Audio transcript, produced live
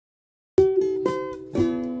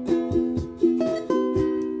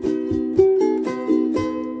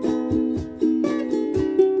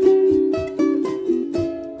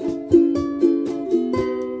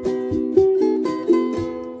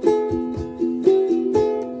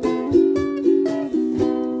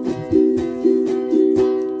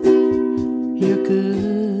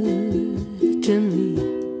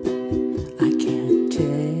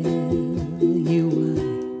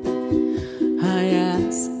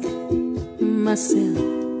myself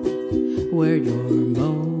where your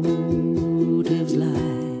motives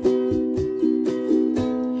lie.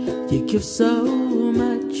 You give so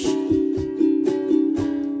much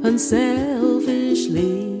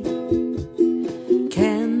unselfishly.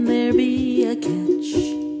 Can there be a catch?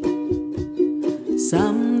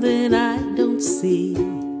 Something I don't see.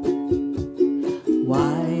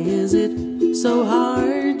 Why is it so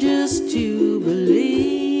hard just to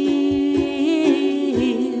believe?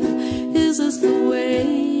 Is this the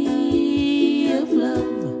way of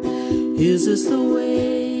love? Is this the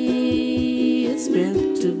way it's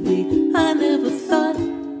meant to be? I never thought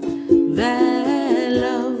that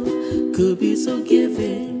love could be so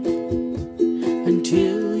giving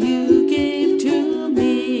until you gave to me.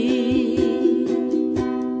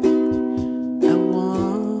 I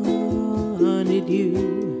wanted you,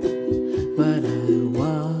 but I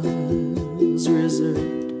was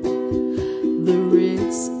reserved. The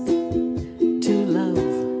risk to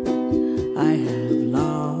love I have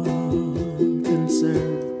long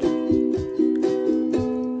conserved.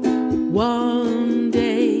 One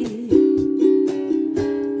day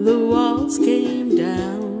the walls came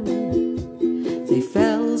down, they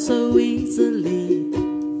fell so easily.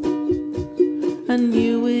 I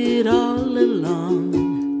knew it all along.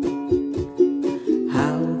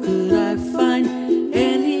 How could I find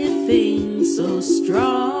anything so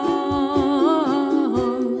strong?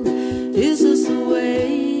 Is this the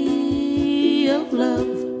way of love?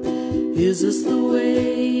 Is this the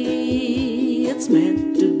way it's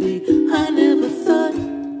meant to be? I never thought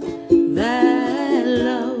that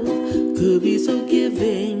love could be so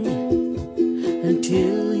giving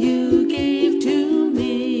until you gave to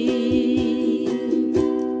me.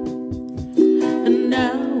 And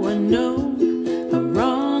now I know how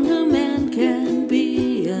wrong a man can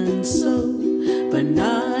be, and so by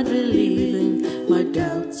not believing, my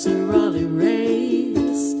doubts are all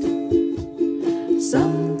erased.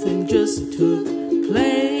 Something just took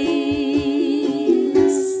place.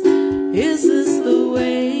 Is this the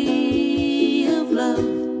way of love?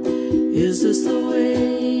 Is this the way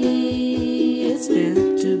it's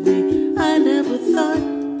meant to be? I never thought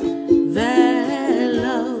that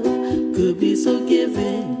love could be so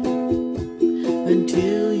giving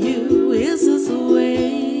until you. Is this the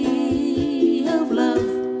way of love?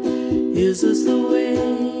 Is this the way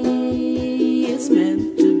it's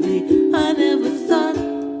meant to be? I never thought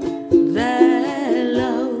that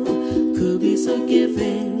love could be so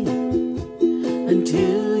giving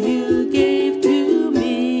until